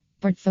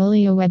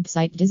Portfolio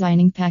Website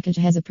Designing Package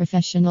has a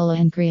professional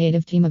and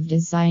creative team of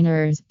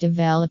designers,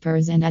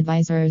 developers, and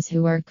advisors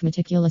who work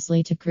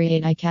meticulously to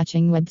create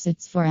eye-catching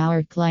websites for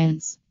our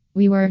clients.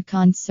 We work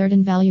on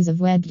certain values of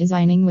web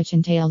designing, which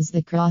entails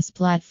the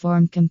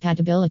cross-platform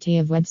compatibility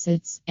of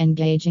websites,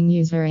 engaging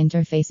user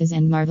interfaces,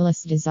 and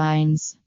marvelous designs.